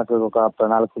తెలంగాణకు ఒక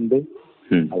ప్రణాళిక ఉంది,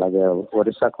 అలాగే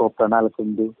ఒరిస్సాకు ఒక ప్రణాళిక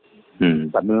ఉంది,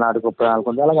 తమిళనాడుకు ఒక ప్రణాళిక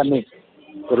ఉంది, అలాగే అన్ని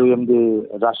 28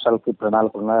 రాష్ట్రాలకి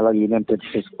ప్రణాళికలు ఉన్నాయి, అలాగే యూనియన్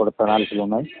టెరిటరీస్ కూడా ప్రణాళికలు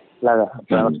ఉన్నాయి. ఇలాగా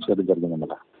ప్రణాళిక చేయడం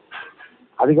జరిగిందన్నమాట.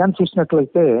 అది కానీ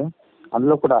చూసినట్లయితే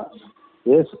అందులో కూడా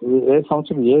ఏ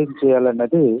సంవత్సరం ఏం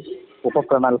చేయాలనేది ఉప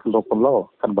ప్రణాళికల రూపంలో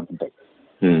కనబడుతుంటాయి.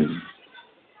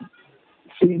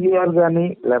 సిజిఆర్ కానీ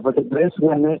లేకపోతే గ్రేస్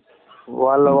కానీ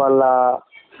వాళ్ళ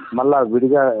మళ్ళా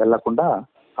విడిగా వెళ్లకుండా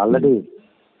ఆల్రెడీ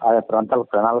ఆయా ప్రాంతాల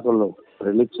ప్రణాళికలు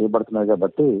రిలీజ్ చేయబడుతున్నాయి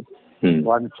కాబట్టి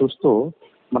వాటిని చూస్తూ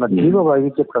మన జీవ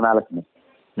వైవిధ్య ప్రణాళికని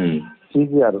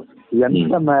సిజిఆర్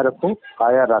ఎంత మేరకు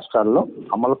ఆయా రాష్ట్రాల్లో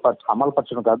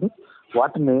అమలుపరచడం కాదు,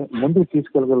 వాటిని ముందుకు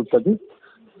తీసుకెళ్ళగలుగుతుంది.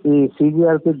 ఈ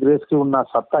సిజిఆర్కి గ్రేస్కి ఉన్న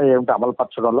సత్తా ఏమిటి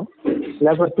అమలుపరచడంలో,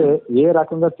 లేకపోతే ఏ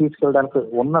రకంగా తీసుకెళ్ళడానికి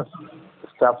ఉన్న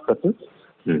స్టాఫ్ తోటి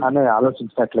అని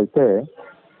ఆలోచించినట్లయితే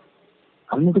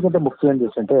అన్నిటికంటే ముఖ్యం ఏం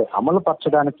చేస్తుంటే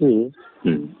అమలుపరచడానికి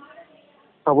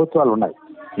ప్రభుత్వాలు ఉన్నాయి.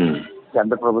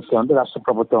 కేంద్ర ప్రభుత్వం ఉంది, రాష్ట్ర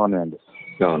ప్రభుత్వం ఉన్నాయండి.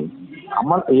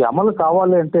 ఈ అమలు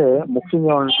కావాలి అంటే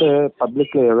ముఖ్యంగా అంటే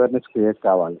పబ్లిక్ లో అవేర్నెస్ క్రియేట్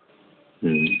కావాలి,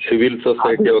 సివిల్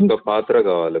సొసైటీ ఒక పాత్ర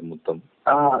కావాలి, మొత్తం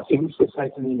సివిల్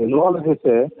సొసైటీని ఇన్వాల్వ్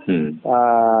చేసే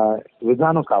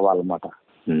విధానం కావాలన్నమాట.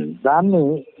 దాన్ని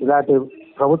ఇలాంటి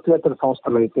ప్రభుత్వేతర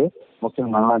సంస్థలు అయితే,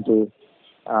 ముఖ్యంగా అలాంటి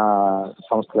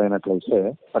సంస్థలు అయినట్లయితే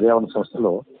పర్యావరణ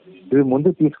సంస్థలు ఇవి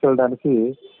ముందుకు తీసుకెళ్ళడానికి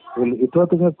వీళ్ళు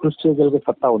ఇటువంటి కృషి చేయగలిగే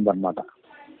సత్తా ఉందన్నమాట.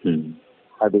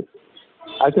 అది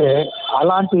అయితే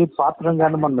అలాంటి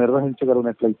పాత్రంగాను మనం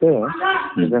నిర్వహించగలిగినట్లయితే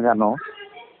నిజంగాను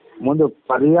ముందు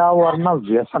పర్యావరణ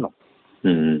వ్యసనం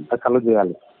అది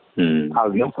కలుగజేయాలి. ఆ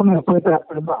వ్యసనం ఎప్పుడైతే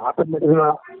ఏర్పడిందో ఆటోమేటిక్ గా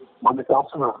మనకి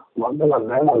కావాల్సిన వందల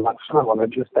వేల లక్షల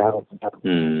వాలంటీర్స్ తయారవుతుంటారు.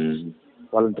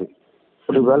 వాలంటీర్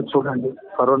ఇప్పుడు ఇవాళ చూడండి,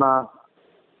 కరోనా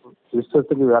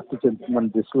విస్తృతికి వ్యాప్తి చెందుతున్న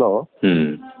దిశలో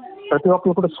ప్రతి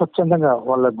ఒక్కరు కూడా స్వచ్ఛందంగా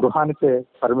వాళ్ళ గృహానికే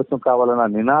పరిమితం కావాలన్న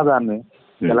నినాదాన్ని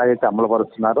ఎలాగైతే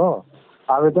అమలుపరుస్తున్నారో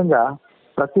ఆ విధంగా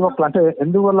ప్రతి ఒక్కరు, అంటే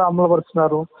ఎందువల్ల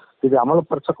అమలుపరుస్తున్నారు, ఇది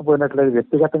అమలుపరచకపోయినట్లయితే,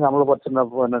 వ్యక్తిగతంగా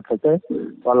అమలుపరచకపోయినట్లయితే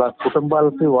వాళ్ళ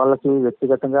కుటుంబాలకి వాళ్ళకి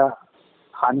వ్యక్తిగతంగా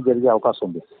హాని జరిగే అవకాశం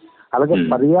ఉంది. అలాగే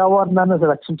పర్యావరణాన్ని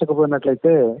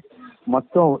రక్షించకపోయినట్లయితే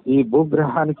మొత్తం ఈ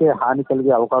భూగ్రహానికే హాని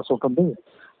కలిగే అవకాశం ఉంటుంది.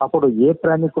 అప్పుడు ఏ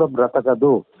ప్రాణి కూడా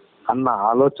బ్రతకదు అన్న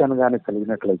ఆలోచన కానీ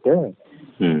కలిగినట్లయితే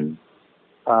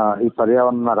ఈ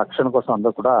పర్యావరణ రక్షణ కోసం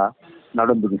అందరూ కూడా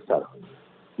నడుం బిగిస్తారు.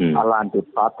 అలాంటి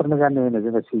పాత్రను కానీ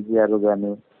నిజంగా సిజిఆర్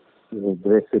కానీ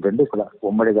గ్రేస్ రెండు కూడా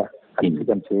ఉమ్మడిగా కలిసి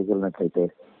కానీ చేయగలిగినట్లయితే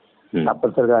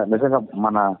తప్పనిసరిగా నిజంగా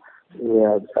మన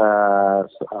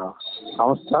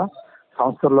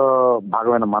సంస్థలో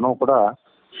భాగమైన మనం కూడా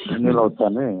ధన్యులు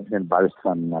అవుతామని నేను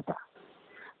భావిస్తున్నాను అన్నమాట.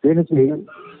 దీనికి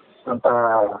కొంత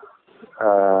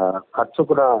ఖర్చు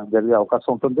కూడా జరిగే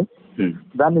అవకాశం ఉంటుంది.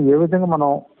 దాన్ని ఏ విధంగా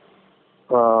మనం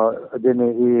దీన్ని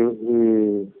ఈ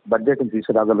బడ్జెట్ని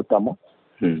తీసుకురాగలుగుతాము,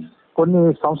 కొన్ని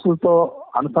సంస్థలతో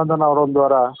అనుసంధానం అవడం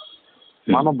ద్వారా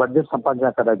మనం బడ్జెట్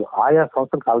సంపాదించక్కర్లేదు, ఆయా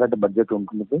సంస్థలకు ఆల్రెడీ బడ్జెట్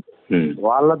ఉంటుంది,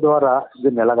 వాళ్ళ ద్వారా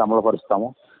దీన్ని ఎలాగ అమలుపరుస్తాము,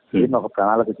 దీన్ని ఒక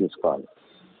ప్రణాళిక తీసుకోవాలి.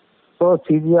 సో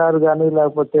సిజిఆర్ కానీ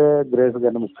లేకపోతే గ్రేస్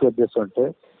కానీ ముఖ్య ఉద్దేశం అంటే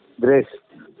గ్రేస్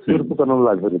తూర్పు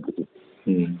కనుమల అభివృద్ధికి.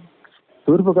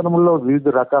 తూర్పు కనుమల్లో వివిధ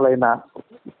రకాలైన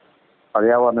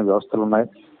పర్యావరణ వ్యవస్థలు ఉన్నాయి,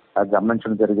 అది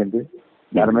గమనించడం జరిగింది.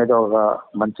 దాని మీద ఒక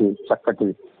మంచి చక్కటి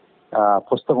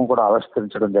పుస్తకం కూడా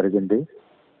ఆవిష్కరించడం జరిగింది.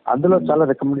 అందులో చాలా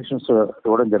రికమెండేషన్స్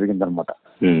ఇవ్వడం జరిగింది అనమాట.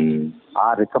 ఆ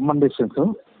రికమెండేషన్స్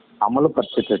అమలు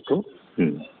పరిచేటట్టు,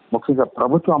 ముఖ్యంగా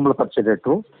ప్రభుత్వం అమలు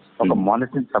పరిచేటట్టు ఒక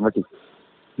మానిటరింగ్ కమిటీ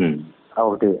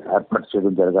ఒకటి ఏర్పాటు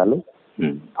చేయడం జరగాలి.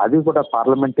 అది కూడా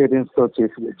పార్లమెంటేరియన్స్ తో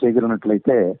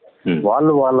చేయగలిగినట్లయితే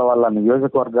వాళ్ళు వాళ్ళ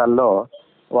నియోజకవర్గాల్లో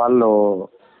వాళ్ళు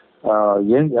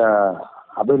ఏం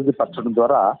అభివృద్ధి పరచడం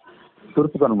ద్వారా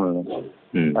తూర్పు కనుమలను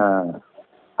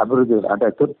అభివృద్ధి అంటే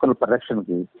తూర్పు కనుమల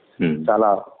పరిరక్షణకి చాలా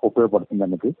ఉపయోగపడుతుంది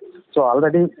అన్నది. సో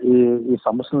ఆల్రెడీ ఈ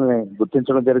సమస్యలని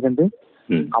గుర్తించడం జరిగింది,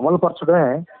 అమలు పరచడమే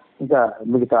ఇంకా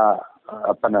మిగతా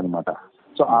పని అనమాట.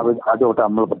 సో అది ఒకటి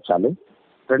అమలు పరచాలి.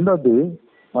 రెండోది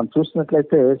మనం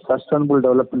చూసినట్లయితే సస్టైనబుల్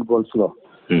డెవలప్మెంట్ గోల్స్ లో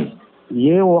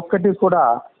ఏ ఒక్కటి కూడా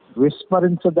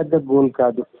విస్మరించదగ్గ గోల్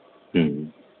కాదు.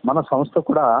 మన సంస్థ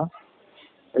కూడా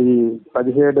ఈ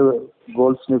 17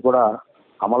 గోల్స్ ని కూడా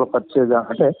అమలు పరిచేది,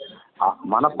 అంటే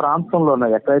మన ప్రాంతంలోనే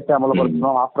ఎక్కడైతే అమలు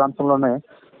పడుతున్నామో ఆ ప్రాంతంలోనే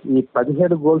ఈ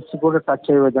 17 గోల్స్ కూడా టచ్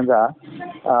అయ్యే విధంగా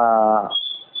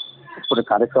ఇప్పుడు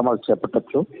కార్యక్రమాలు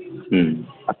చేపట్టచ్చు.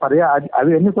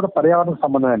 అవి అన్ని కూడా పర్యావరణ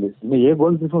సంబంధం అండి. మీరు ఏ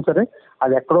గోల్ తీసుకున్నా సరే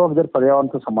అది ఎక్కడో ఒక దగ్గర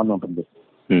పర్యావరణంతో సంబంధం ఉంటుంది.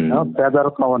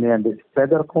 పేదరికం అనియండి,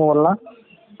 పేదరికం వల్ల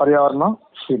పర్యావరణం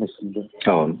క్షీణిస్తుంది.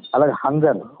 అలాగే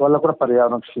హంగర్ వల్ల కూడా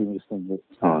పర్యావరణం క్షీణిస్తుంది.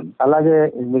 అలాగే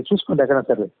మీరు చూసుకుంటే ఎక్కడైనా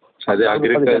సరే అదే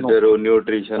agriculture,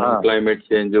 nutrition, climate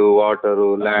change, water,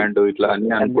 land ఇట్లా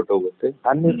అన్ని అనుకుంటూ పోతే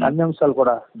అన్ని అంశాలు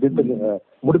కూడా దీంతో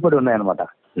ముడిపడి ఉన్నాయన్నమాట.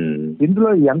 ఇందులో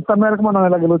ఎంత మేరకు మనం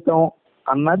వెళ్ళగలుగుతాం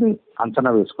అన్నది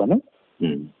అంచనా వేసుకొని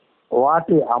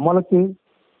వాటి అమలుకి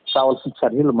కావాల్సిన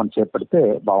చర్యలు మనం చేపడితే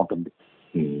బాగుంటుంది.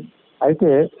 అయితే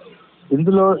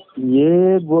ఇందులో ఏ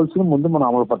గోల్స్ ముందు మనం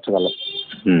అమలుపరచగలం,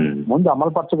 ముందు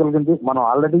అమలుపరచగలిగింది మనం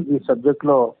ఆల్రెడీ ఈ సబ్జెక్ట్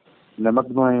లో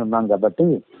నిమగ్నమై ఉన్నాం కాబట్టి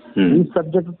ఈ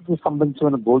సబ్జెక్ట్ కి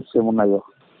సంబంధించిన గోల్స్ ఏమున్నాయో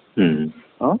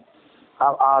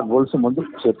ఆ గోల్స్ ముందు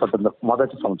చేపట్టింది.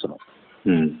 మొదటి సంవత్సరం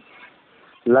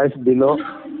లైఫ్ బిలో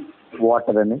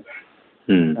వాటర్ అని,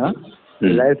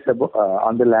 లైఫ్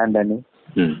ఆన్ ది ల్యాండ్ అని,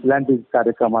 ఇలాంటి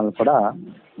కార్యక్రమాలను కూడా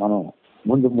మనం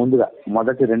ముందుగా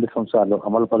మొదటి 2 సంవత్సరాలు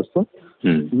అమలు పరుస్తూ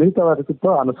మిగతా వారితో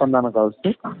అనుసంధానం కలుస్తూ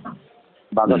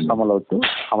భాగస్వాములు అవుతూ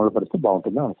అమలు పరిస్తే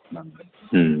బాగుంటుంది అనుకున్నాను.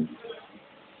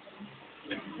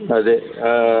 అదే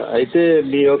అయితే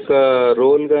మీ యొక్క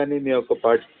రోల్ కానీ మీ యొక్క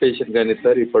పార్టిసిపేషన్ కానీ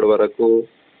సార్ ఇప్పటి వరకు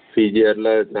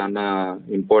CGRలో చాలా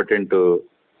ఇంపార్టెంట్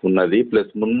ఉన్నది.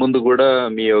 ప్లస్ ముందు కూడా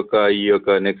మీ యొక్క ఈ యొక్క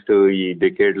నెక్స్ట్ ఈ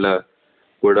డెకేడ్లో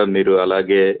కూడా మీరు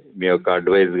అలాగే మీ యొక్క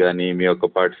అడ్వైస్ కానీ మీ యొక్క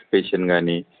పార్టిసిపేషన్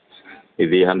కానీ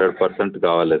ఇది 100%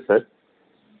 కావాలి సార్.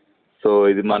 సో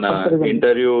ఇది మన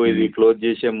ఇంటర్వ్యూ ఇది క్లోజ్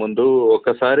చేసే ముందు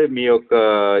ఒకసారి మీ యొక్క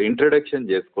ఇంట్రడక్షన్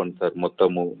చేసుకోండి సార్,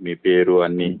 మొత్తము మీ పేరు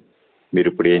అన్నీ, మీరు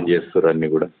ఇప్పుడు ఏం చేస్తారు అన్నీ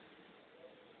కూడా.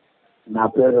 నా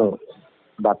పేరు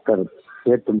డాక్టర్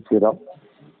కె తులసిరావు.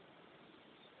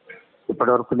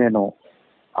 ఇప్పటివరకు నేను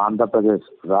ఆంధ్రప్రదేశ్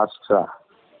రాష్ట్ర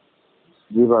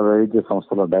జీవ వైద్య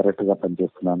సంస్థలో డైరెక్టర్గా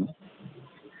పనిచేస్తున్నాను.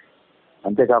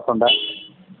 అంతేకాకుండా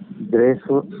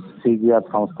గ్రేస్ CGR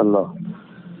సంస్థల్లో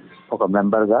ఒక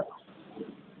మెంబర్గా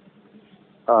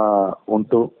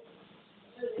ఉంటూ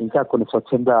ఇంకా కొన్ని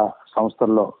స్వచ్ఛంద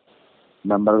సంస్థల్లో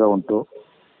మెంబర్గా ఉంటూ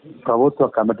ప్రభుత్వ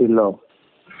కమిటీల్లో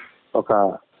ఒక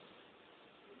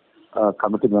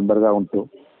కమిటీ మెంబర్గా ఉంటూ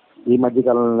ఈ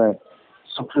మధ్యకాలంలో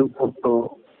supreme court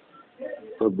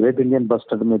great Indian bus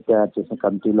stand మీద తయారు చేసిన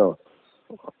కమిటీలో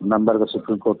మెంబర్గా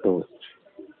సుప్రీంకోర్టు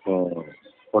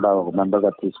కూడా ఒక మెంబర్గా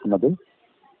తీసుకున్నది.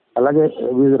 అలాగే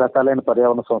వివిధ రకాలైన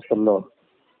పర్యావరణ సంస్థల్లో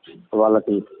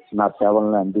వాళ్ళకి నా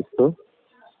సేవలను అందిస్తూ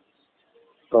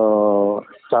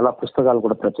చాలా పుస్తకాలు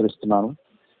కూడా ప్రచురిస్తున్నాను.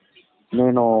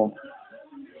 నేను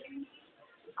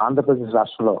ఆంధ్రప్రదేశ్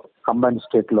రాష్ట్రంలో కంబైన్డ్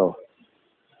స్టేట్లో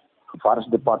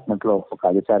ఫారెస్ట్ డిపార్ట్మెంట్లో ఒక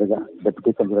అధికారిగా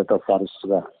డిప్యూటీ కన్జర్వేటర్ ఆఫ్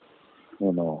ఫారెస్ట్గా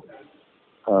నేను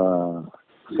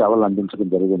సేవలు అందించడం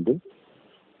జరిగింది.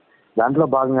 దాంట్లో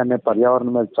భాగంగానే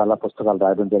పర్యావరణం మీద చాలా పుస్తకాలు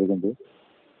రాయడం జరిగింది.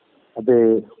 అదే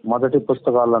మొదటి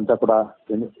పుస్తకాలు అంతా కూడా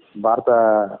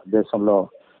భారతదేశంలో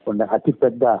ఉండే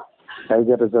అతిపెద్ద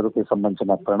టైగర్ రిజర్వ్కి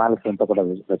సంబంధించిన ప్రణాళిక అంతా కూడా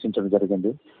రచించడం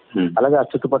జరిగింది. అలాగే ఆ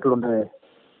చుట్టుపక్కల ఉండే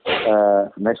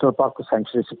నేషనల్ పార్క్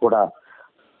శాంక్చురీస్ కూడా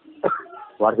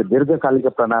వాటికి దీర్ఘకాలిక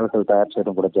ప్రణాళికలు తయారు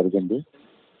చేయడం కూడా జరిగింది.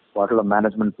 వాటిలో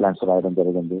మేనేజ్మెంట్ ప్లాన్స్ రాయడం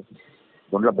జరిగింది.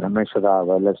 Gundla Brahmeswara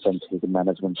wild life శాంక్చురీకి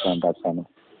management plan రాశాను.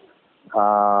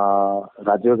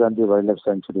 Rajiv Gandhi wild life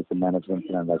శాంక్చురీకి management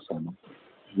plan రాశాను.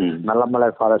 నల్లమలై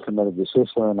ఫారెస్ట్ మీద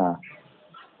విశేషమైన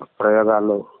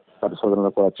ప్రయోగాలు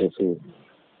పరిశోధనలు కూడా చేసి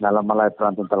నల్లమలై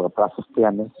ప్రాంతం తలక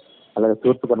ప్రాశస్త్యాన్ని, అలాగే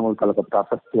తూర్పు కనుమల తలక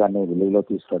ప్రాశస్త్యాన్ని వెలుగులో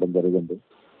తీసుకురావడం జరిగింది.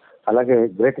 అలాగే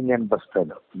గ్రేట్ ఇండియన్ బస్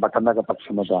స్టాండ్ బట్టనగ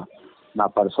పక్షి మీద నా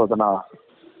పరిశోధన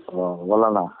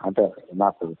వలన అంటే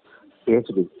నాకు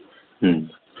PhD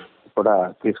కూడా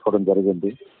తీసుకోవడం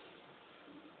జరిగింది.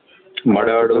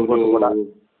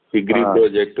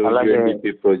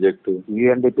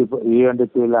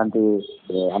 UNDP లాంటి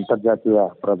అంతర్జాతీయ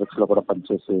ప్రాజెక్ట్స్ లో కూడా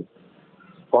పనిచేసి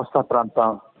కోస్తా ప్రాంతం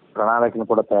ప్రణాళికను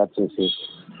కూడా తయారు చేసి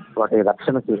వాటి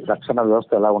రక్షణ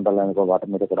వ్యవస్థ ఎలా ఉండాలని వాటి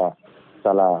మీద కూడా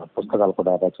చాలా పుస్తకాలు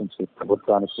కూడా రచించి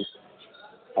ప్రభుత్వానికి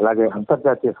అలాగే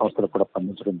అంతర్జాతీయ సంస్థలు కూడా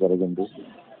పండించడం జరిగింది.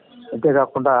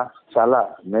 అంతేకాకుండా చాలా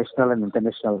నేషనల్ అండ్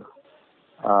ఇంటర్నేషనల్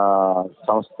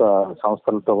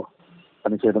సంస్థలతో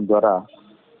పనిచేయడం ద్వారా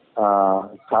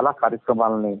చాలా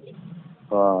కార్యక్రమాలని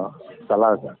చాలా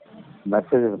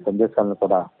సందేశాలను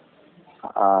కూడా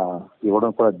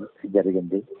ఇవ్వడం కూడా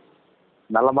జరిగింది.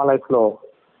 నల్లమలైలో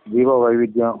జీవ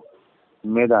వైవిధ్యం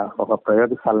మీద ఒక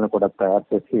ప్రయోగశాలను కూడా తయారు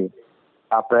చేసి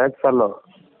ఆ ప్రయోగశాలలో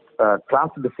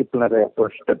ట్రాన్స్ డిసిప్లినరీ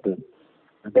అప్రోచ్ తోటి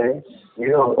అంటే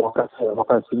ఏదో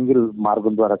ఒక సింగిల్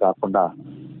మార్గం ద్వారా కాకుండా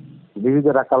వివిధ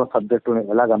రకాల సబ్జెక్టులను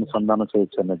ఎలాగ అనుసంధానం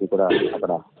చేయొచ్చు అనేది కూడా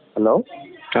అక్కడ. హలో,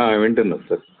 వింటున్నా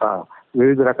సార్.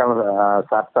 వివిధ రకాల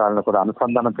శాస్త్రాలను కూడా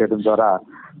అనుసంధానం చేయడం ద్వారా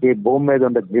ఈ భూమి మీద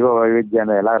ఉండే జీవ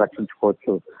వైవిధ్యాన్ని ఎలా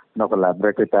రక్షించుకోవచ్చు అని ఒక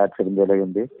లాబొరేటరీ తయారు చేయడం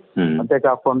జరిగింది.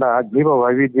 అంతేకాకుండా జీవ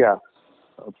వైవిధ్య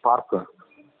పార్క్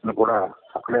కూడా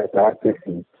అక్కడే తయారు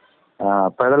చేసి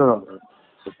ప్రజలను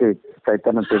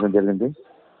చైతన్యం చేయడం జరిగింది.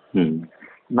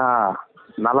 నా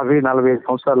 45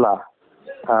 సంవత్సరాల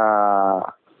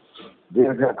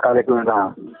దీర్ఘకాలికమైన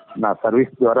నా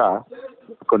సర్వీస్ ద్వారా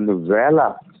కొన్ని వేల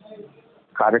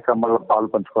కార్యక్రమాల్లో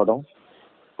పాల్పంచుకోవడం,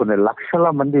 కొన్ని లక్షల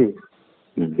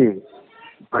మందికి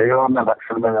పర్యావరణ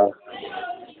రక్షణ మీద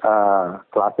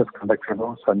క్లాసెస్ కండక్ట్ చేయడం,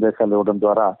 సందేశాలు ఇవ్వడం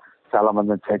ద్వారా చాలా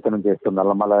మందిని చైతన్యం చేస్తూ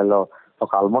నల్లమలలో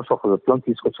ఆల్మోస్ట్ ఒక విప్లవం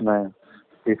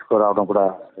తీసుకురావడం కూడా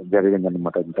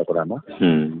జరిగిందనమాట. ఇంత కూడా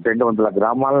 200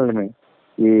 గ్రామాలని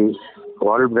ఈ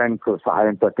వరల్డ్ బ్యాంక్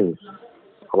సహాయంతో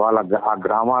ఆ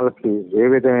గ్రామాలకి ఏ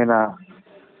విధమైన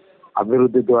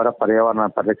అభివృద్ధి ద్వారా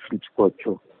పర్యావరణాన్ని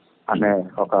పరిరక్షించుకోవచ్చు అనే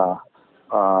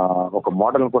ఒక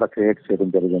మోడల్ కూడా క్రియేట్ చేయడం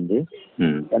జరిగింది.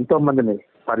 ఎంతో మందిని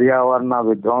పర్యావరణ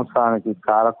విధ్వంసానికి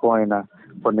కారకమైన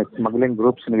కొన్ని స్మగ్లింగ్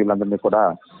గ్రూప్స్ ని వీళ్ళందరినీ కూడా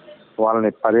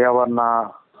వాళ్ళని పర్యావరణ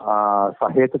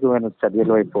సహేతుకమైన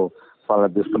చర్యల వైపు వాళ్ళ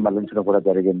దృష్టి మళ్లించడం కూడా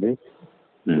జరిగింది.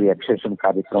 ఈ ఎక్స్టెన్షన్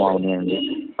కార్యక్రమం అవనివ్వండి,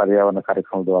 పర్యావరణ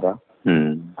కార్యక్రమం ద్వారా.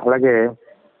 అలాగే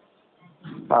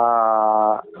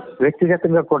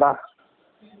వ్యక్తిగతంగా కూడా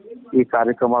ఈ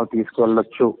కార్యక్రమాలు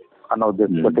తీసుకువెళ్ళొచ్చు అన్న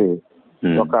ఉద్దేశంతో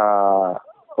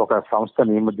ఒక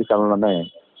సంస్థను ఈ మధ్య కాలంలోనే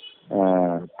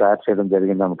తయారు చేయడం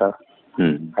జరిగిందన్నమాట.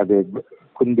 అది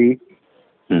కుంది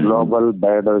గ్లోబల్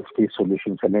బయోడైవర్సిటీ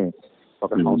సొల్యూషన్స్ అని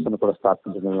ఒక సంస్థను కూడా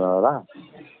స్థాపించడం ద్వారా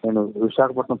నేను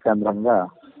విశాఖపట్నం కేంద్రంగా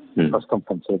ప్రస్తుతం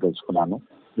పనిచేయదలుచుకున్నాను.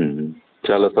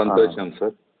 చాలా సంతోషం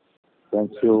సార్.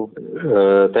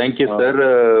 Thank you sir.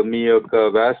 మీ యొక్క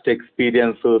వాస్ట్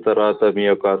ఎక్స్పీరియన్స్, తర్వాత మీ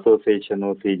యొక్క అసోసియేషన్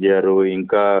CGR,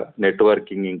 ఇంకా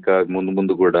నెట్వర్కింగ్, ఇంకా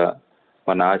ముందు కూడా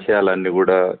మన ఆశయాలన్నీ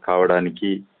కూడా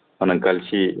కావడానికి మనం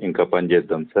కలిసి ఇంకా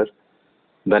పనిచేద్దాం సార్.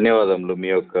 ధన్యవాదములు మీ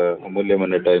యొక్క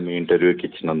అమూల్యమైన టైం ఇంటర్వ్యూకి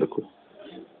ఇచ్చినందుకు.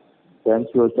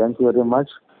 Thank you very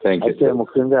much. అయితే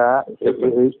ముఖ్యంగా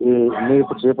మీరు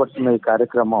ఇప్పుడు చేపడుతున్న ఈ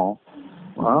కార్యక్రమం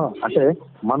అంటే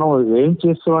మనం ఏం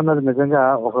చేస్తాం అన్నది నిజంగా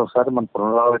ఒక్కొక్కసారి మన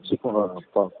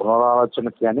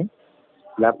పునరాలోచనకి కానీ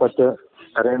లేకపోతే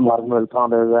సరైన మార్గం వెళ్తాం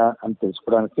లేదా అని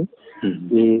తెలుసుకోవడానికి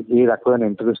ఈ రకమైన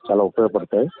ఇంటర్వ్యూస్ చాలా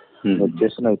ఉపయోగపడతాయి. మీరు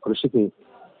చేసిన ఈ కృషికి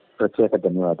ప్రత్యేక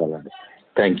ధన్యవాదాలండి.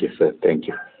 Thank you sir. Thank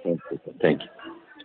you.